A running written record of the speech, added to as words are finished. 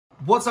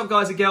What's up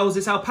guys and girls,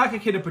 it's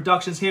Alpaca-Kitten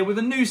Productions here with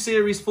a new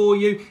series for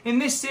you. In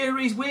this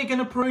series we're going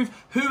to prove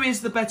who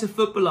is the better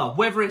footballer,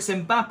 whether it's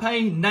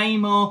Mbappe,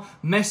 Neymar,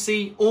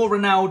 Messi or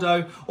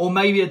Ronaldo, or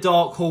maybe a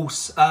dark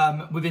horse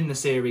within the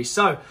series.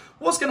 So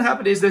what's going to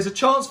happen is there's a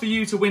chance for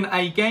you to win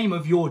a game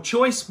of your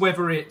choice,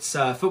 whether it's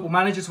Football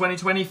Manager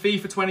 2020,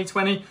 FIFA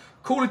 2020,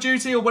 Call of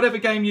Duty or whatever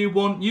game you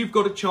want. You've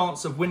got a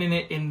chance of winning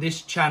it in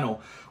this channel.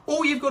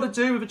 All you've got to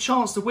do with a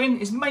chance to win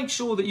is make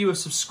sure that you are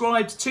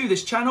subscribed to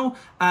this channel,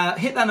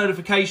 hit that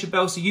notification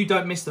bell so you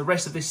don't miss the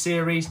rest of this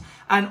series,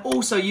 and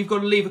also you've got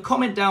to leave a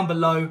comment down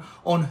below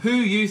on who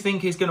you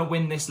think is going to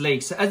win this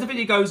league. So as the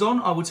video goes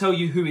on, I will tell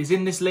you who is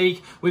in this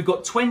league. We've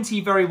got 20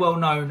 very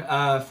well-known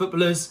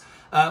footballers.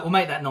 We'll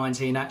make that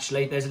 19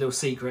 actually. There's a little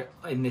secret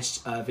in this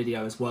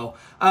video as well.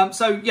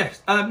 So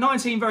yes,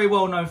 19 very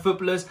well-known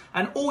footballers,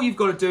 and all you've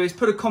got to do is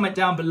put a comment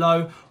down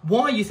below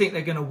why you think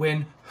they're going to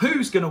win,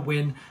 who's going to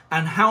win,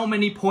 and how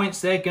many points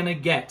they're going to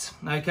get.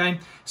 Okay,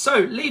 so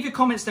leave your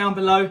comments down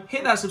below,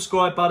 hit that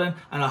subscribe button,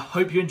 and I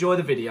hope you enjoy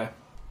the video.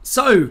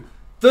 So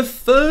the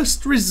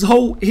first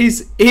result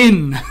is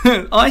in.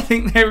 I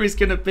think there is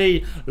going to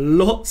be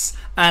lots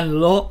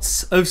and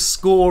lots of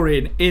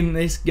scoring in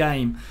this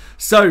game.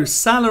 So,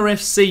 Salah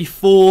FC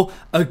 4,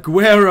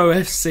 Aguero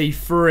FC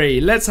 3.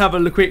 Let's have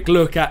a quick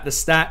look at the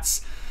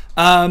stats.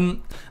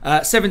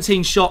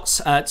 17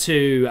 shots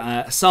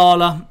to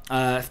Salah,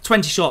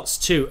 20 shots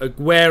to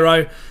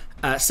Aguero,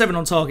 7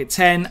 on target,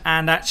 10,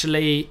 and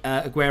actually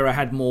Aguero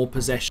had more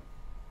possession.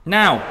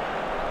 Now,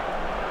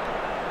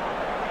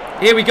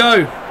 here we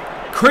go.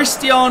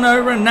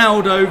 Cristiano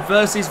Ronaldo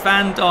versus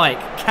Van Dijk.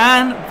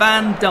 Can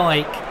Van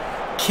Dijk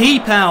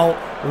keep out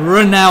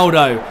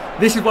Ronaldo?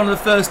 This is one of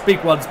the first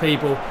big ones,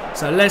 people.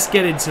 So let's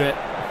get into it.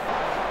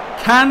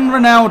 Can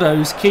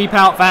Ronaldo's keep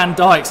out Van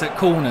Dijks at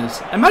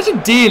corners? Imagine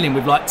dealing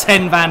with like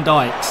 10 Van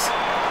Dijks.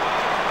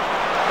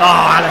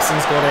 Oh,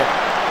 Alisson's got it.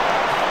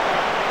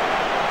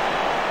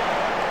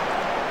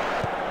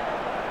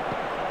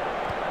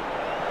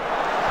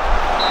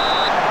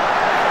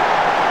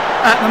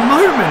 At the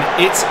moment,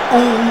 it's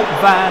all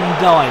Van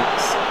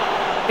Dijks.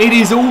 It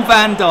is all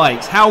Van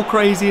Dijks. How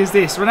crazy is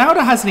this?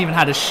 Ronaldo hasn't even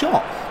had a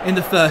shot in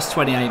the first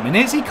 28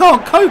 minutes. He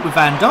can't cope with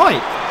Van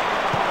Dijk.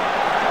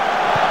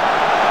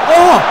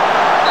 Oh!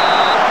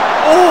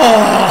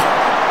 Oh!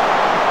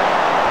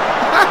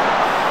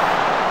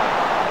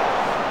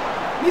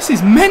 This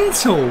is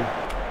mental.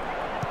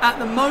 At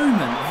the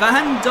moment,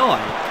 Van Dijk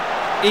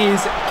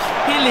is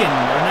killing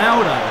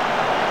Ronaldo.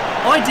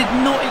 I did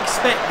not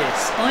expect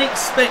this. I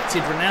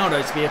expected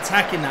Ronaldo to be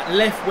attacking that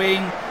left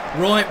wing,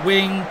 right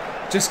wing,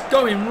 just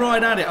going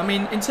right at it. I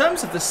mean, in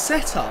terms of the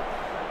setup,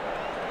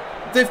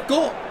 they've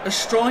got a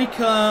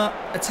striker,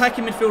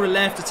 attacking midfielder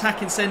left,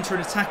 attacking centre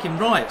and attacking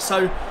right.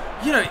 So,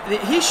 you know,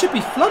 he should be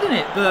flooding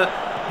it, but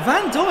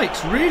Van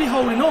Dijk's really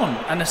holding on.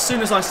 And as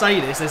soon as I say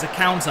this, there's a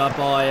counter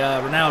by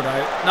Ronaldo.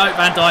 No,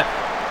 Van Dijk.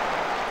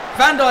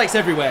 Van Dijk's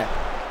everywhere.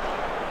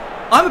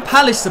 I'm a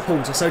Palace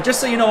supporter, so just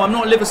so you know, I'm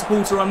not a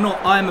Liverpool supporter,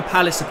 I am a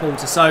Palace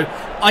supporter, so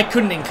I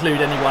couldn't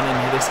include anyone in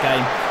this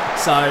game.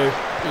 So,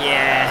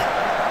 yeah.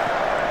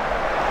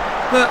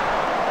 But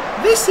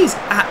this is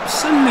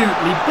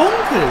absolutely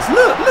bonkers.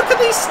 Look at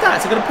these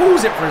stats. I'm going to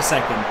pause it for a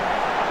second.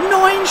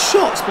 9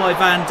 shots by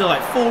Van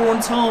Dijk, 4 on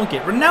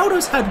target.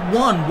 Ronaldo's had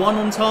one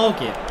on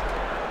target.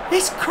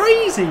 It's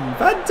crazy.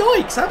 Van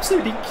Dijk's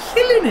absolutely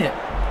killing it.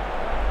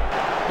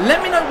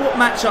 Let me know what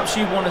matchups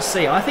you want to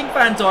see. I think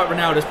Van Dijk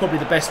Ronaldo is probably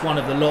the best one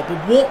of the lot, but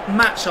what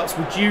matchups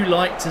would you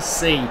like to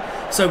see?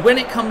 So when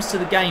it comes to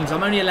the games,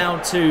 I'm only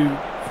allowed to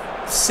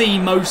see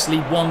mostly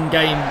one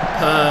game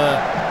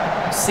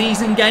per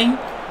season game.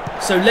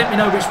 So let me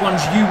know which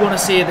ones you want to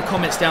see in the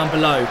comments down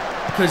below.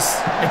 Because,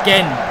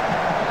 again,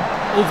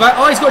 oh,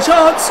 he's got a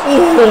chance.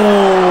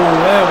 Oh,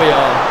 there we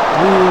are.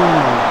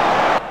 Ooh.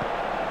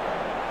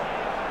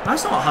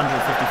 That's not a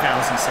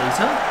 150,000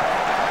 seater.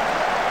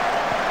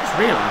 Just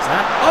realised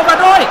that. Oh, Van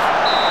Dijk.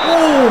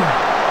 Oh.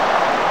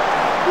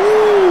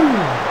 Ooh.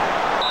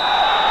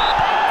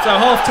 So,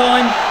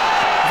 half-time.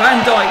 Van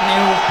Dijk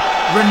 0.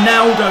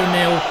 Ronaldo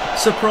 0.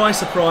 Surprise,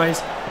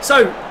 surprise.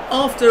 So,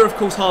 after, of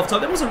course, half-time,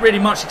 there wasn't really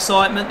much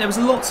excitement. There was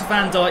lots of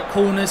Van Dijk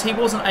corners. He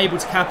wasn't able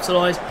to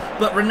capitalise.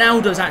 But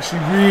Ronaldo's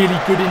actually really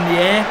good in the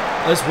air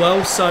as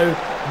well. So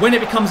when it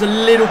becomes a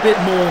little bit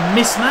more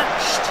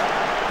mismatched,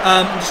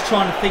 I'm just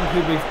trying to think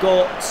who we've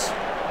got.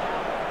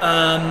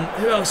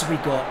 Who else have we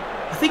got?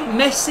 I think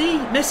Messi.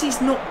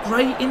 Messi's not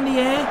great in the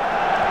air.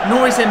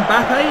 Nor is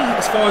Mbappe,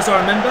 as far as I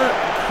remember.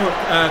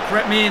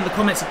 Correct me in the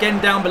comments again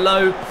down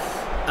below.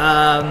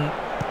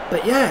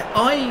 But yeah,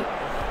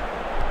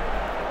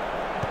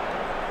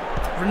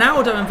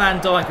 Ronaldo and Van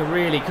Dijk are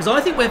really, because I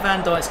think where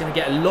Van Dijk's going to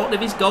get a lot of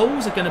his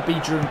goals are going to be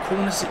during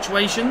corner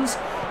situations.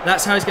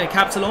 That's how he's going to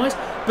capitalise.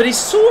 But he's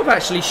sort of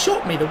actually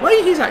shocked me. The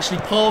way he's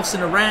actually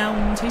passing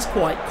around, he's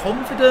quite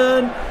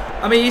confident.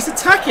 I mean, he's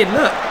attacking.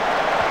 Look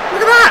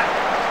at that.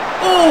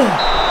 Oh,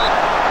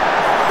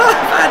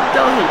 Van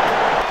Dijk.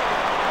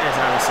 There's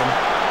Alisson.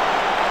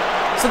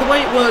 So the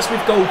way it works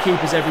with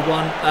goalkeepers,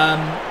 everyone,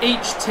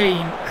 each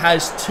team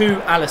has 2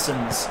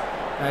 Alissons.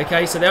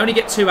 Okay, so they only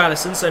get 2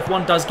 Alisson, so if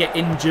one does get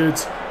injured,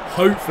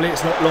 hopefully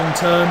it's not long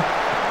term.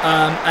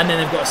 And then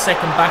they've got a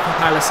second backup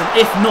Alisson.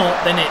 If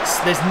not, then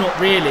there's not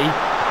really.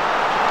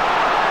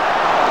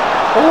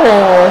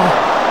 Oh,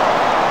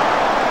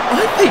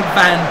 I think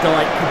Van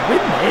Dijk could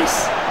win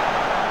this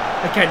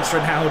against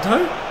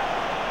Ronaldo.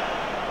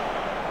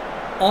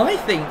 I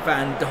think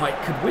Van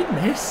Dijk could win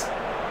this.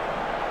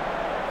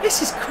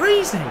 This is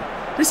crazy.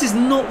 This is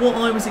not what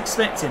I was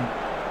expecting.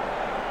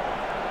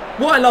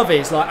 What I love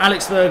is, like,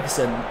 Alex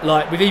Ferguson,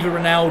 like, with either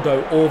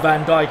Ronaldo or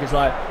Van Dijk, is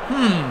like,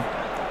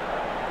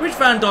 which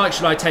Van Dijk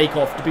should I take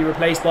off to be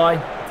replaced by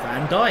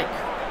Van Dijk?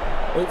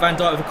 Oh, Van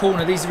Dijk with a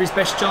corner. These are his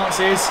best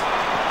chances.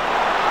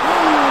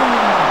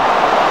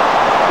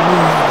 Ooh,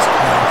 that was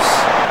close.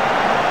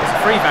 There's a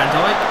free Van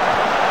Dijk.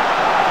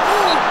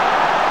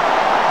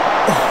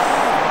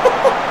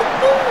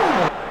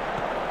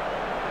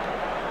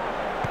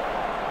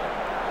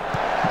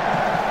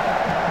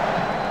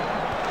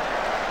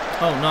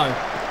 Oh no.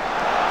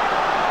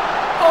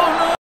 Oh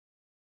no!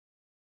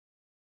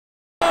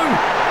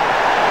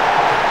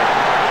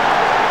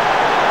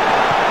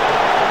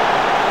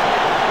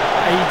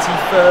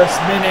 81st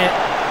minute,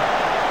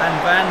 and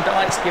Van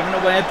Dijk's given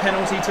away a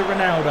penalty to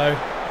Ronaldo.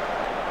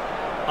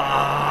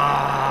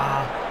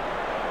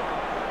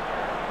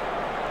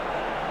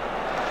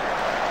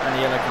 And a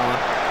yellow card.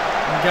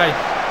 Okay,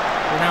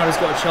 Ronaldo's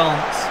got a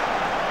chance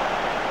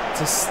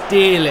to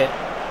steal it.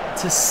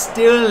 To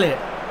steal it.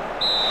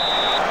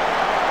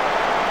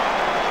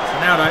 It's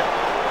Ronaldo.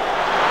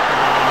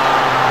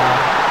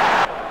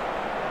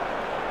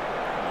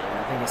 Yeah,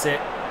 I think that's it.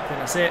 I think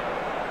that's it.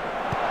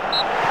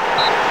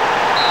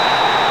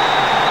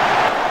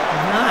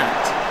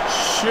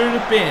 Should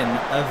have been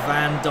a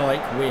Van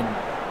Dijk win.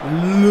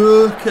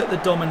 Look at the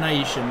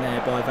domination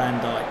there by Van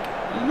Dijk.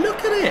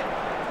 Look at it.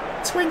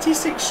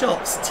 26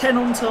 shots, 10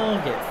 on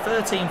target,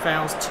 13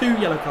 fouls, 2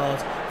 yellow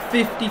cards,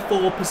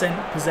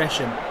 54%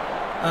 possession.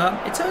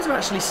 In terms of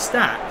actually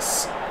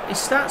stats, his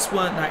stats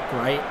weren't that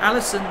great.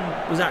 Alisson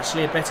was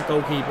actually a better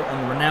goalkeeper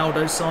on the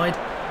Ronaldo side.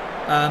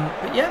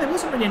 But yeah, there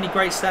wasn't really any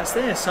great stats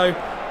there. So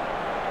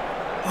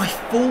I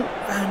thought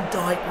Van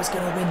Dijk was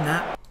going to win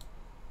that.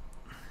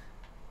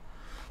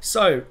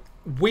 So,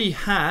 we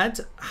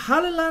had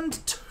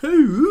Haaland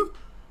 2,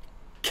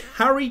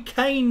 Harry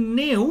Kane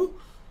 0,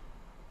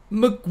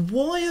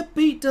 Maguire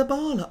beat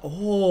Dybala.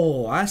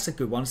 Oh, that's a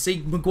good one.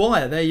 See,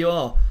 Maguire, there you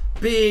are.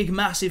 Big,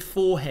 massive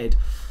forehead.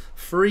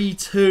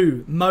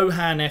 3-2,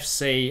 Mohan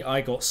FC.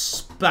 I got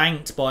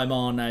spanked by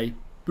Mane.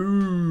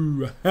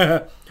 Boo.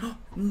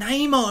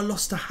 Neymar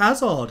lost to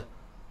Hazard.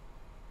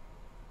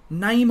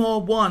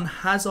 Neymar 1,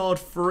 Hazard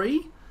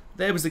 3.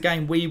 There was the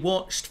game we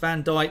watched.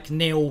 Van Dijk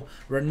 0,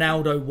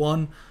 Ronaldo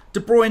 1, De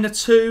Bruyne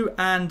 2,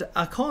 and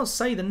I can't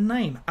say the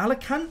name.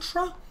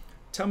 Alcantara?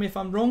 Tell me if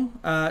I'm wrong.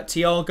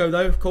 Thiago,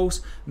 though, of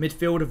course.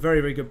 Midfielder,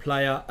 very, very good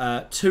player.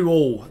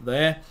 2-2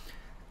 there.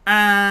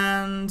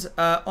 And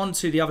on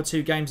to the other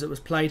 2 games that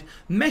was played.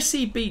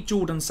 Messi beat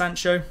Jordan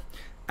Sancho.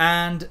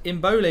 And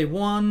Mbappe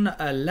 1,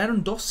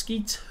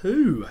 Lewandowski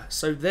 2.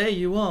 So there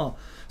you are.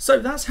 So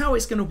that's how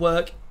it's going to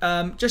work.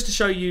 Just to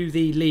show you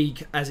the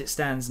league as it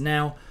stands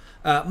now.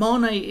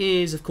 Mane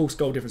is, of course,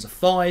 goal difference of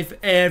 5.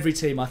 Every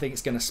team, I think,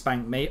 is going to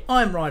spank me.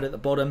 I'm right at the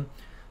bottom.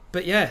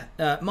 But yeah,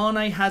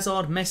 Mane,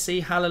 Hazard,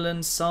 Messi,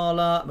 Haaland,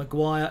 Salah,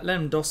 Maguire,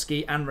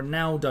 Lewandowski, and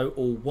Ronaldo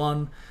all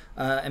won.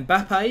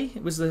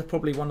 Mbappe was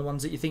probably one of the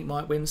ones that you think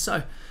might win.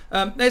 So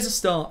there's a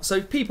start.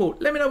 So people,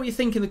 let me know what you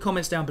think in the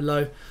comments down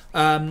below.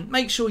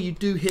 Make sure you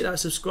do hit that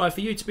subscribe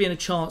for you to be in a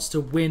chance to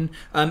win.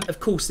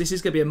 Of course, this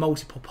is going to be a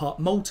multiple part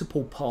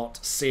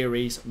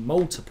series.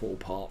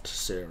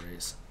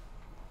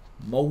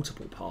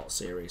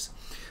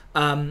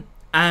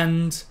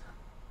 And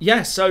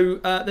yeah, so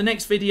the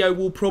next video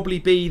will probably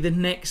be the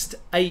next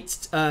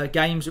 8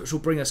 games, which will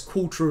bring us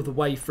quarter of the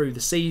way through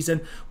the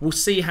season. We'll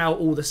see how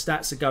all the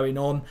stats are going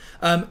on.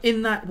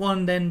 In that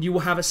one, then you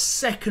will have a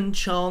second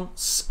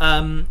chance,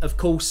 of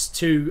course,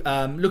 to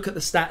look at the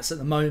stats at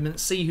the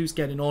moment, see who's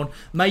getting on,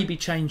 maybe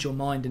change your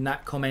mind in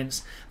that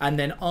comments, and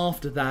then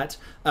after that,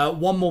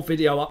 one more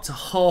video up to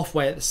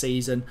halfway at the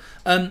season.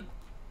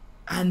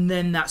 And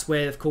then that's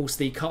where, of course,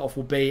 the cut-off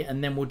will be.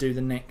 And then we'll do the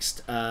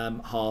next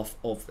half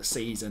of the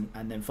season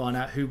and then find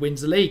out who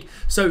wins the league.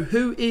 So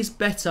who is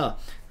better?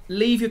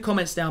 Leave your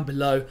comments down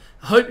below.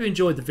 I hope you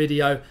enjoyed the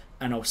video.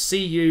 And I'll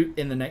see you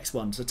in the next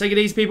one. So take it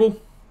easy,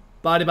 people.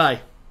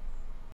 Bye-bye.